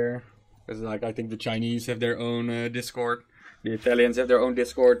servers there. It's like, I think the Chinese have their own Discord, the Italians have their own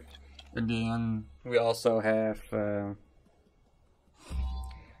Discord, and then we also have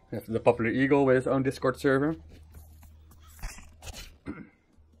the Popular Eagle with his own Discord server.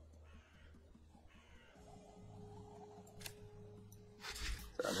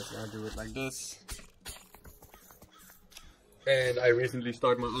 So let's now do it like this. And I recently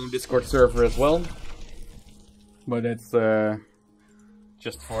started my own Discord server as well. But it's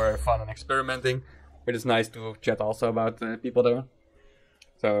just for fun and experimenting. But it's nice to chat also about people there.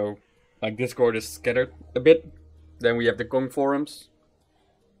 So, like, Discord is scattered a bit. Then we have the Kong forums.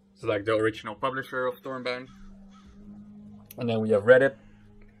 It's like the original publisher of Stormbound. And then we have Reddit.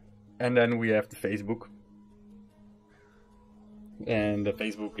 And then we have the Facebook. And the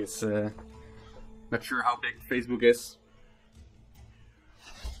Facebook is not sure how big Facebook is.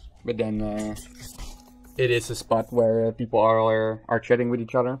 But then it is a spot where people are chatting with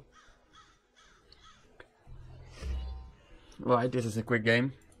each other. Right, this is a quick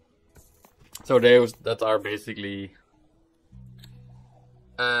game. So that are basically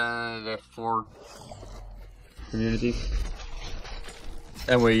the 4 communities,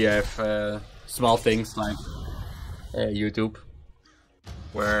 and we have small things like YouTube,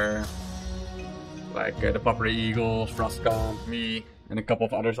 where like the Popular Eagle, Frostcomp, me, and a couple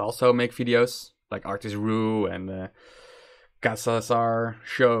of others also make videos, like Artist Rue and Casasar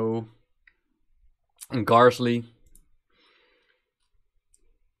Show and Garsley.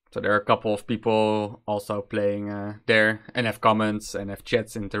 So there are a couple of people also playing there and have comments and have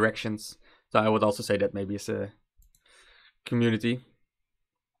chats, interactions. So I would also say that maybe it's a community.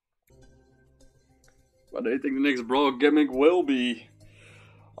 What do you think the next Brawl gimmick will be?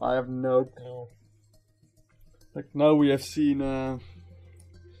 I have no clue. Like, now we have seen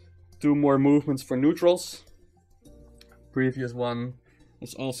 2 more movements for neutrals. Previous one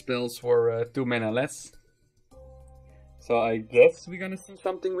is all spells for 2 mana less. So I guess we're gonna see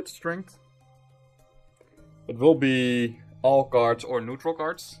something with strength. It will be all cards or neutral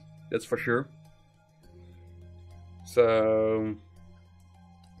cards, that's for sure. So,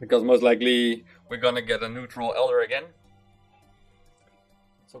 because most likely we're gonna get a neutral Elder again.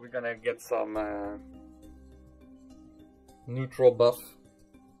 So we're gonna get some neutral buff,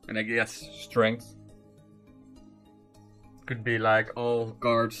 and I guess strength. Could be like all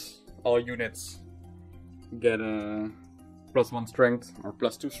cards, all units get a +1 strength or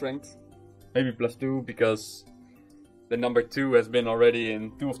 +2 strength. Maybe +2 because the number 2 has been already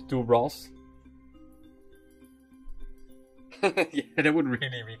in 2 of 2 brawls. Yeah, that would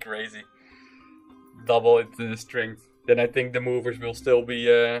really be crazy. Double its strength. Then I think the movers will still be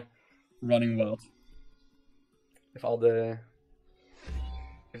running wild. if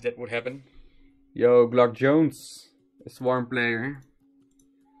that would happen. Yo, Glock Jones, a Swarm player.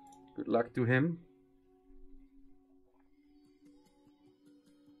 Good luck to him.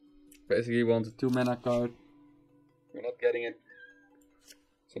 Basically wants a 2-mana card. We're not getting it.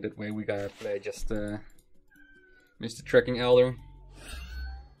 So that way we gotta play just Mr. Trekking Elder.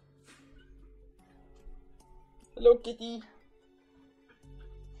 Hello, kitty.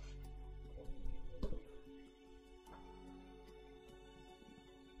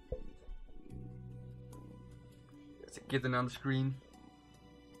 There's a kitten on the screen.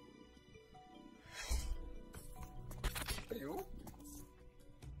 Hello.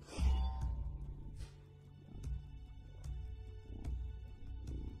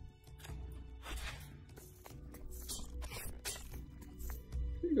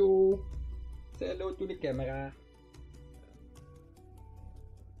 Hello. Say hello to the camera.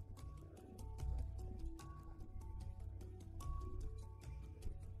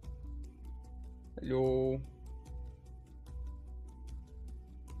 Hello.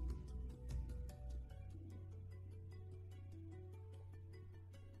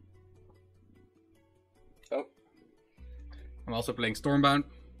 Oh. I'm also playing Stormbound.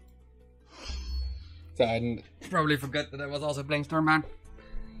 So I probably forgot that I was also playing Stormbound.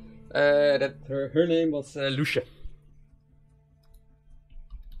 That her name was Lucia.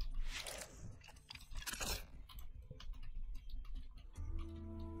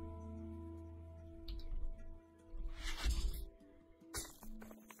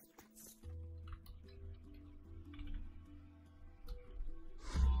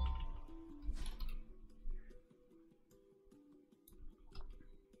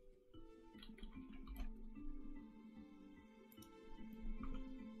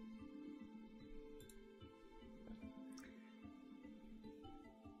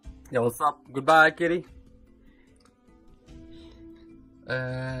 Yo, what's up? Goodbye, kitty.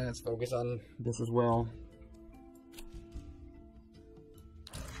 Let's focus on this as well.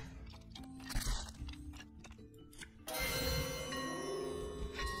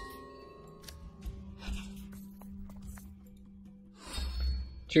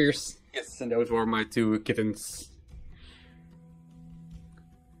 Cheers. Yes, and those were my 2 kittens.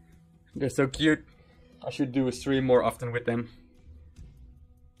 They're so cute. I should do a stream more often with them.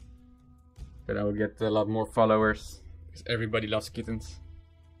 Then I will get a lot more followers, because everybody loves kittens.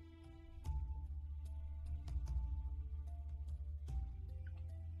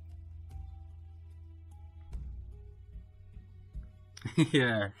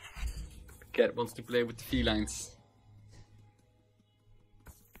 Yeah, the cat wants to play with the felines.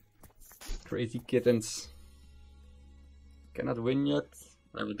 Crazy kittens. Cannot win yet.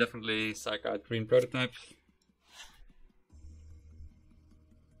 I will definitely psych out green prototypes.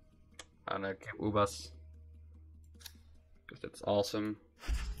 And keep Ubas, because that's awesome.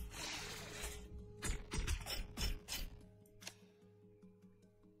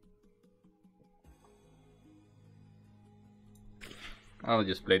 I'll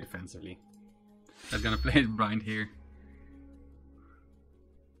just play defensively. I'm gonna play blind here.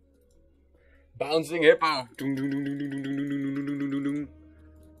 Bouncing hippo.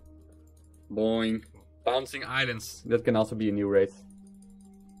 Boing. Bouncing islands. That can also be a new race.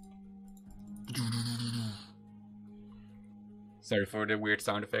 Sorry for the weird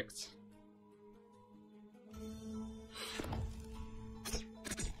sound effects.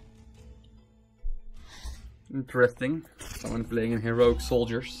 Interesting. Someone playing in heroic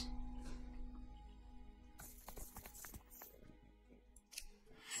soldiers.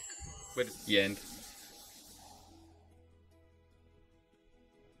 But it's the end.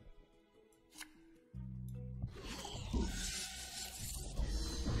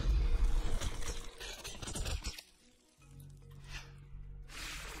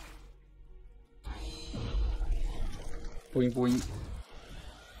 Boing boing.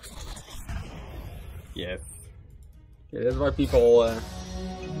 Yes. Yeah, that's why people.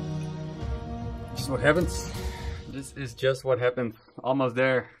 Just what happens. This is just what happened. Almost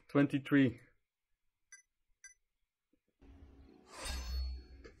there. 23.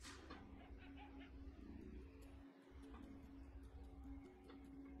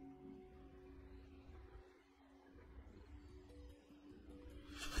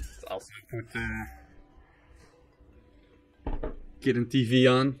 Let's also put Kitten TV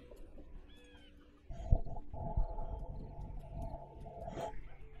on.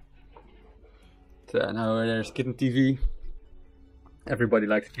 So now there's Kitten TV. Everybody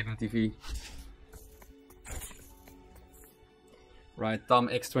likes Kitten TV. Right, Tom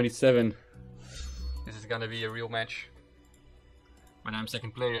X27. This is gonna be a real match. When I'm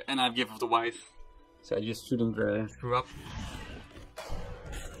second player and I have Gift of the Wife. So I just shouldn't screw up.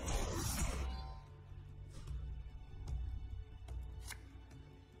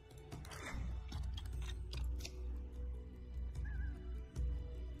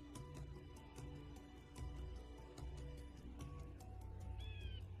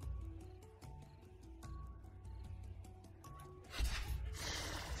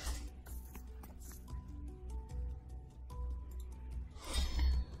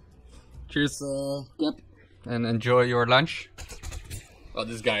 Cheers, yep, and enjoy your lunch. Oh,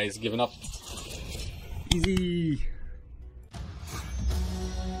 this guy is giving up. Easy. I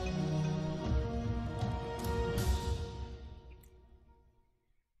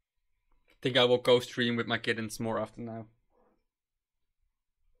think I will co-stream with my kittens more often now.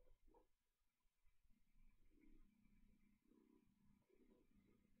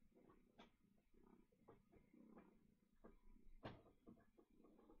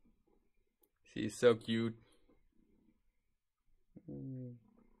 She's so cute.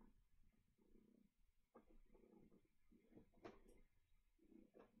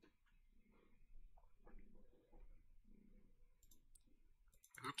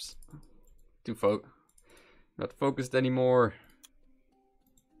 Oops. Not focused anymore.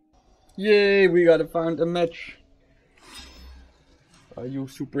 Yay, we gotta find a match. Are you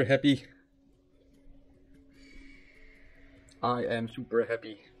super happy? I am super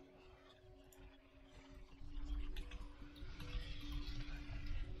happy.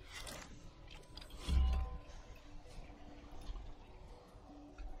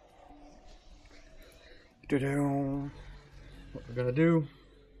 What we're gonna do?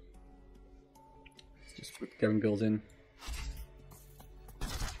 Let's just put Kevin Bills in.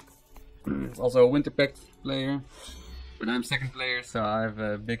 It's also a winter pact player, but I'm second player, so I have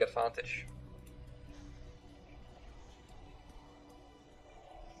a big advantage.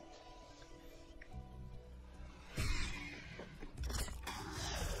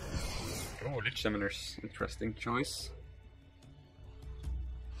 Oh, Lich Summoners, interesting choice.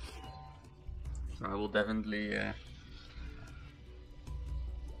 So I will definitely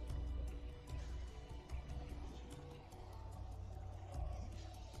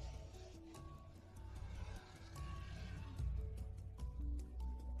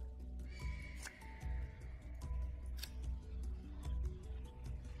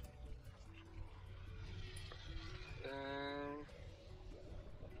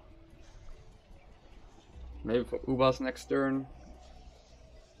maybe for Uba's next turn.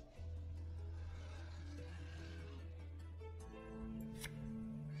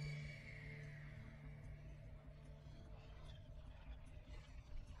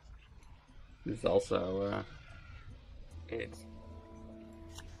 This is also it.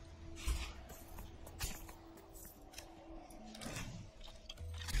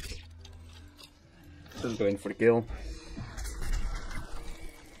 Just going for the kill.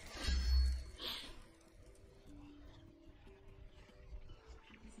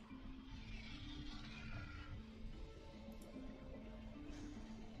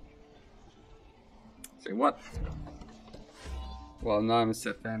 Say what? Well, now I'm a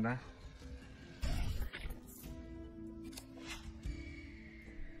set panda.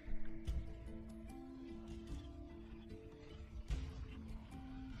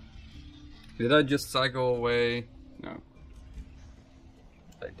 Did I just cycle away? No.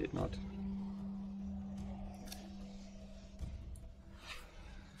 I did not.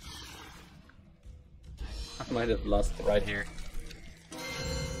 I might have lost right here.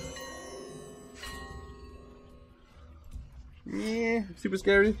 Yeah, super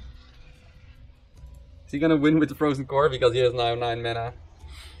scary. Is he gonna win with the Frozen Core because he has now 9 mana?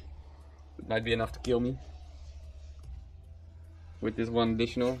 It might be enough to kill me. With this one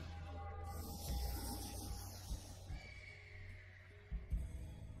additional.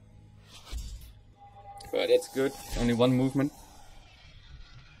 But that's good. Only one movement.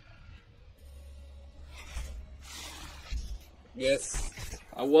 Yes,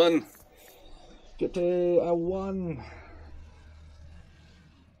 I won. I won.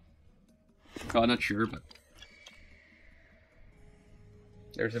 Oh, not sure, but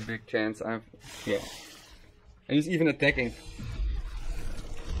there's a big chance yeah. And he's even attacking.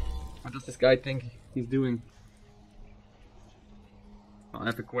 What does this guy think he's doing? I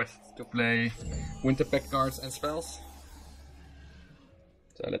have a quest to play Winter Pact cards and spells.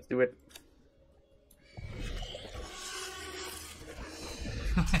 So let's do it.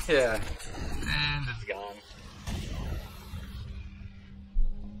 Yeah, and it's gone.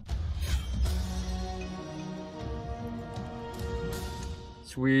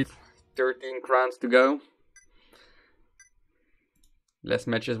 Sweet, 13 crowns to go. Last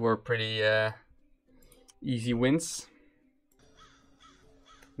matches were pretty Easy wins.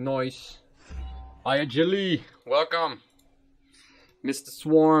 Noise. Hiya Jilly, welcome. Mr.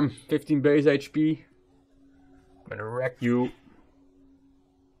 Swarm, 15 base HP. I'm gonna wreck you.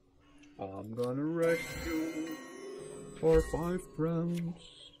 I'm gonna wreck you for 5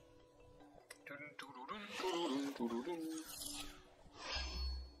 rounds.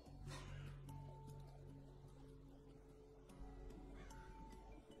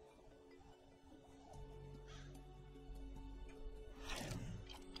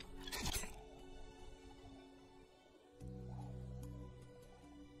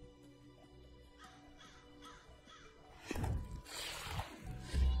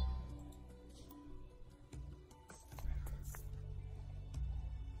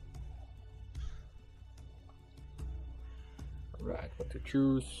 Right, what to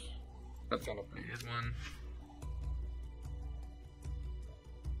choose? Let's gonna play this one.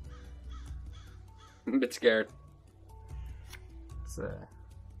 I'm a bit scared. Let's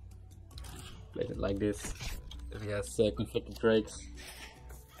play it like this. If he has conflicted drakes.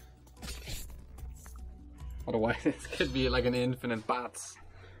 Otherwise, it could be like an infinite paths.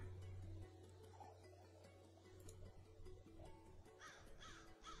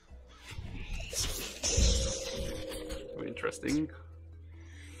 Interesting.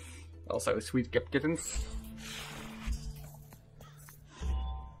 Also, sweet kept kittens.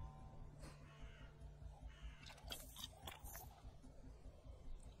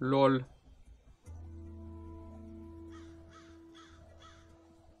 Lol.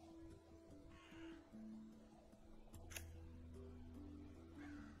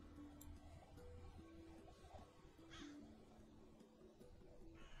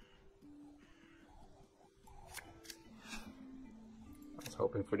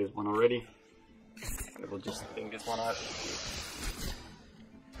 Hoping for this one already. And we'll just think this one out.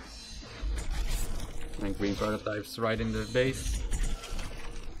 And green prototypes right in the base.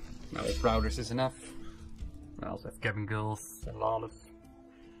 Now the Prowders is enough. I also have Cabin Girls and Lawless.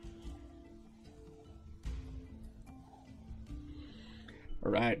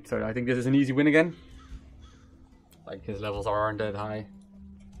 Alright, so I think this is an easy win again. Like his levels aren't that high.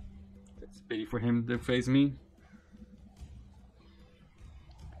 It's a pity for him to face me.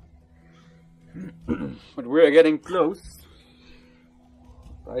 But we're getting close.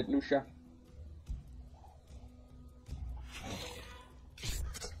 Right, Lucia?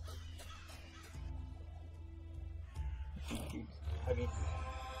 Heavy.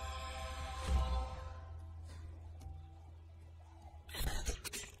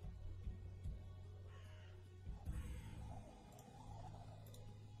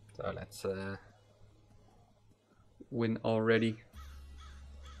 So let's win already.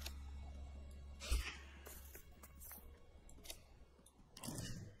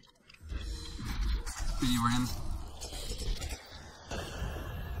 Win.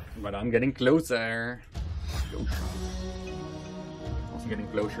 But I'm getting closer. Also getting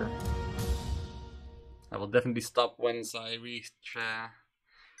closer. I will definitely stop once I reach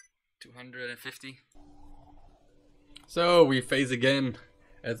 250. So we face again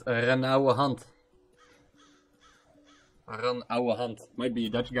at Ran Ouwe Hand. Ran Ouwe Hand. Might be a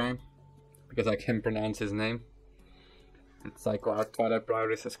Dutch guy, because I can pronounce his name. Let's cycle out Twilight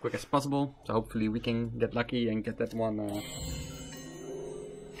Prowders as quick as possible, so hopefully we can get lucky and get that one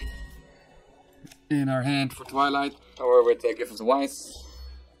in our hand for Twilight, or with Gift of the Wise.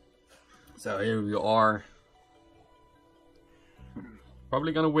 So here we are.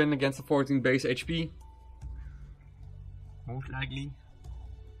 Probably gonna win against a 14 base HP. Most likely.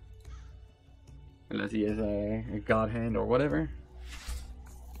 Unless he has a God Hand or whatever.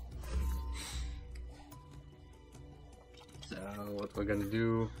 So what we're gonna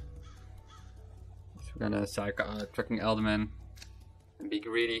do is we're gonna cycle out Trucking Alderman and be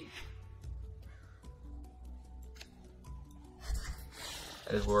greedy.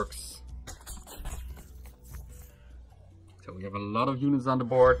 It works. So we have a lot of units on the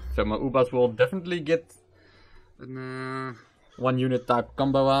board. So my Ubas will definitely get an, 1 unit type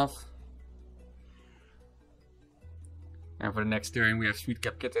combo off. And for the next turn we have Sweet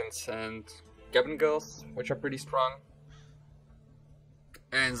Cap Kittens and Cabin Girls, which are pretty strong.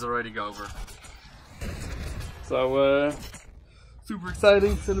 And it's already over. So super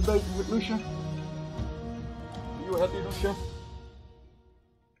exciting celebration with Lucia. You happy, Lucia?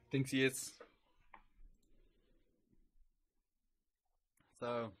 Thinks he is.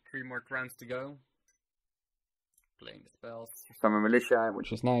 So 3 more crowns to go. Playing the spells. Summon Militia,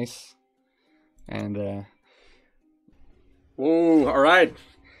 which is nice. And whoa, alright.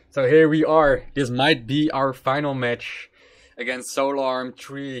 So here we are. This might be our final match against Solarm,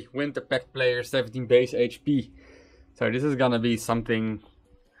 3 Winter Pact players, 17 base HP. So this is gonna be something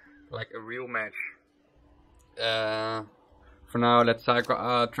like a real match. For now, let's cycle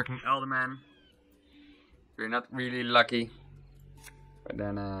tracking Elderman. We're not really lucky, but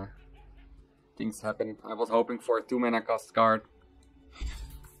then things happen. I was hoping for a 2 mana cost card.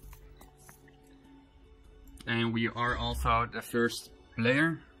 And we are also the first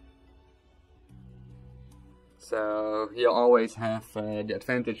player. So he'll always have the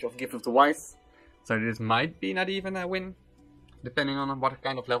advantage of Gift of the Wise. So this might be not even a win, depending on what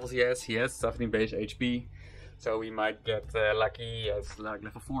kind of levels he has. He has 17 base HP, so we might get lucky as like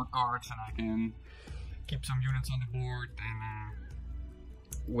level 4 cards, and I can keep some units on the board and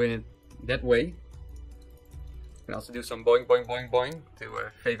win it that way. Can also do some boing boing boing boing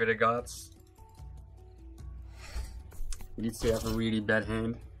to favor the gods. He needs to have a really bad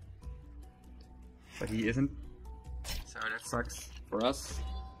hand, but he isn't, so that sucks for us.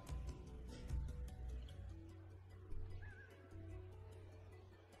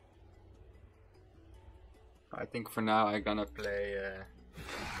 I think for now I'm gonna play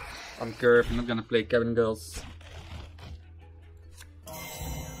on curve. I'm not gonna play Cabin Girls.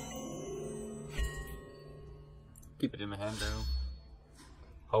 Keep it in my hand though.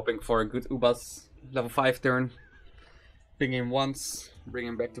 Hoping for a good Ubas level 5 turn. Ping him once, bring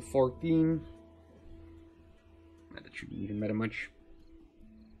him back to 14. That shouldn't even matter much.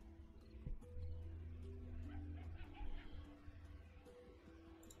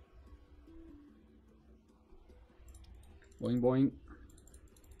 Boing boing.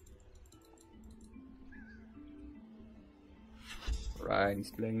 Right,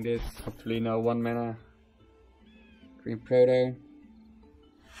 he's playing this. Hopefully no 1 mana. Green Proto.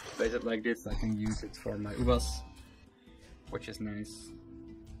 Plays it like this, I can use it for my Ubas, which is nice.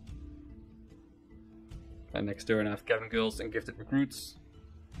 And next turn I have Cabin Girls and Gifted Recruits.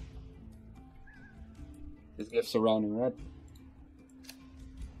 This gives surrounding red.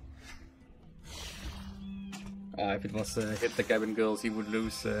 If it was hit the Cabin Girls, he would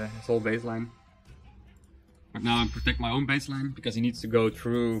lose his whole baseline. But now I protect my own baseline because he needs to go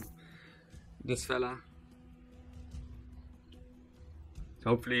through this fella. So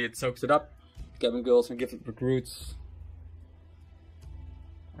hopefully it soaks it up. Cabin Girls and Gifted Recruits.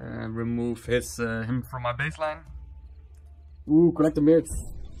 Remove him from my baseline. Ooh, collect the mirrors.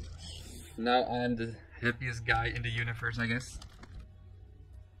 Now I'm the happiest guy in the universe, I guess.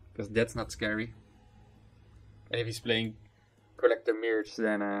 Because that's not scary. And if he's playing Collector Mirrors,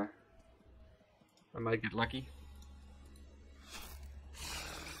 then I might get lucky.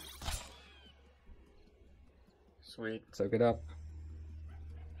 Sweet, soak it up.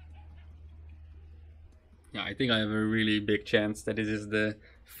 Yeah, I think I have a really big chance that this is the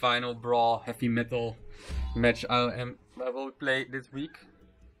final Brawl heavy metal match I will play this week.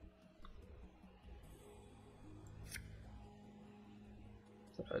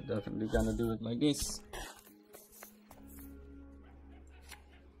 So I'm definitely gonna do it like this.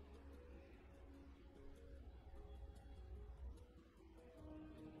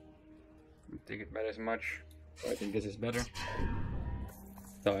 I don't think it matters much, so I think this is better.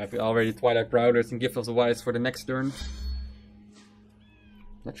 So I have already Twilight Prowlers and Gift of the Wise for the next turn.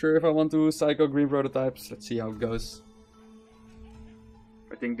 Not sure if I want to cycle green prototypes. Let's see how it goes.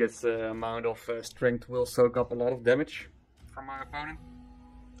 I think this amount of strength will soak up a lot of damage from my opponent,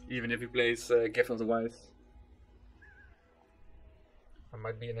 even if he plays Gift of the Wise. I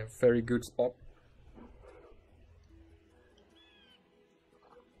might be in a very good spot.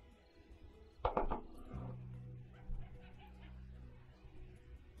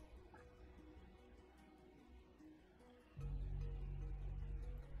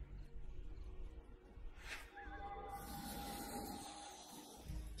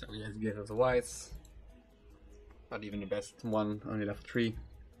 So he has Gift of the Wise. Not even the best one, only level 3.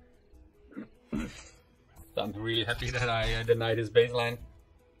 So I'm really happy that I denied his baseline.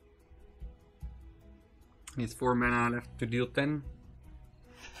 He has 4 mana left to deal 10.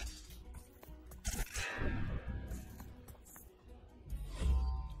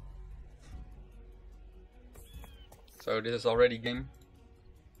 So this is already game.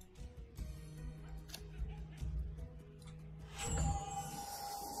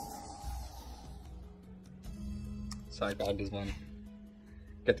 Side out this one.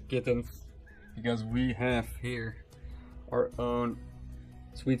 Get the kittens, because we have here our own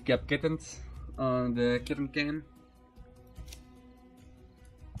Sweet Cap kittens on the kitten can.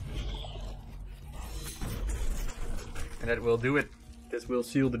 And that will do it. This will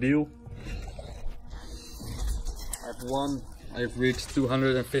seal the deal. I've won. I've reached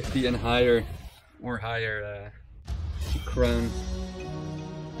 250 and higher, or higher crown.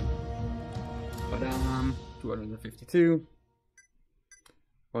 But 252.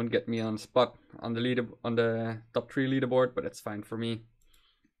 Won't get me on spot on the top 3 leaderboard, but that's fine for me.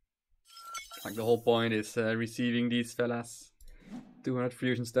 Like the whole point is receiving these fellas. 200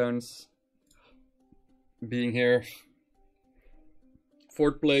 fusion stones. Being here.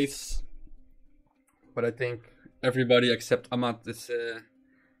 4th place. But I think everybody except Amat is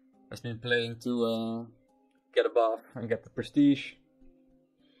has been playing to get above and get the prestige.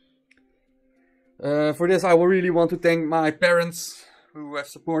 For this I will really want to thank my parents who have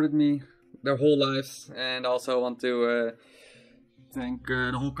supported me their whole lives, and also want to thank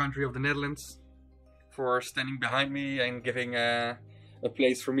the whole country of the Netherlands for standing behind me and giving a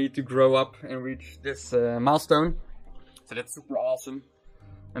place for me to grow up and reach this milestone. So that's super awesome.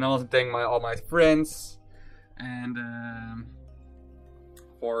 And I want to thank all my friends and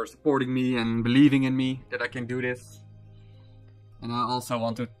for supporting me and believing in me that I can do this. And I also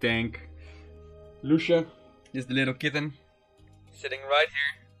want to thank Lucia, just the little kitten sitting right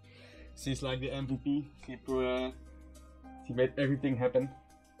here. She's like the MVP. She made everything happen.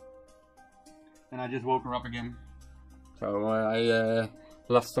 And I just woke her up again. So I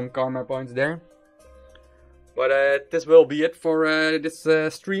lost some karma points there. But this will be it for this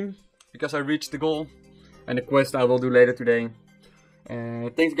stream, because I reached the goal. And the quest I will do later today.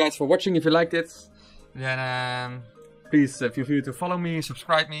 Thanks guys for watching. If you liked it, then please feel free to follow me,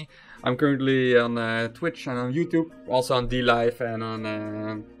 subscribe me. I'm currently on Twitch and on YouTube, also on DLive and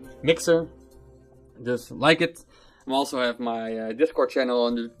on Mixer. Just like it. I also have my Discord channel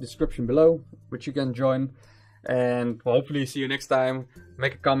in the description below, which you can join. And hopefully see you next time.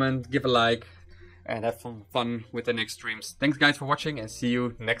 Make a comment, give a like, and have some fun with the next streams. Thanks guys for watching, and see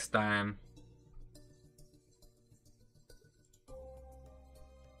you next time.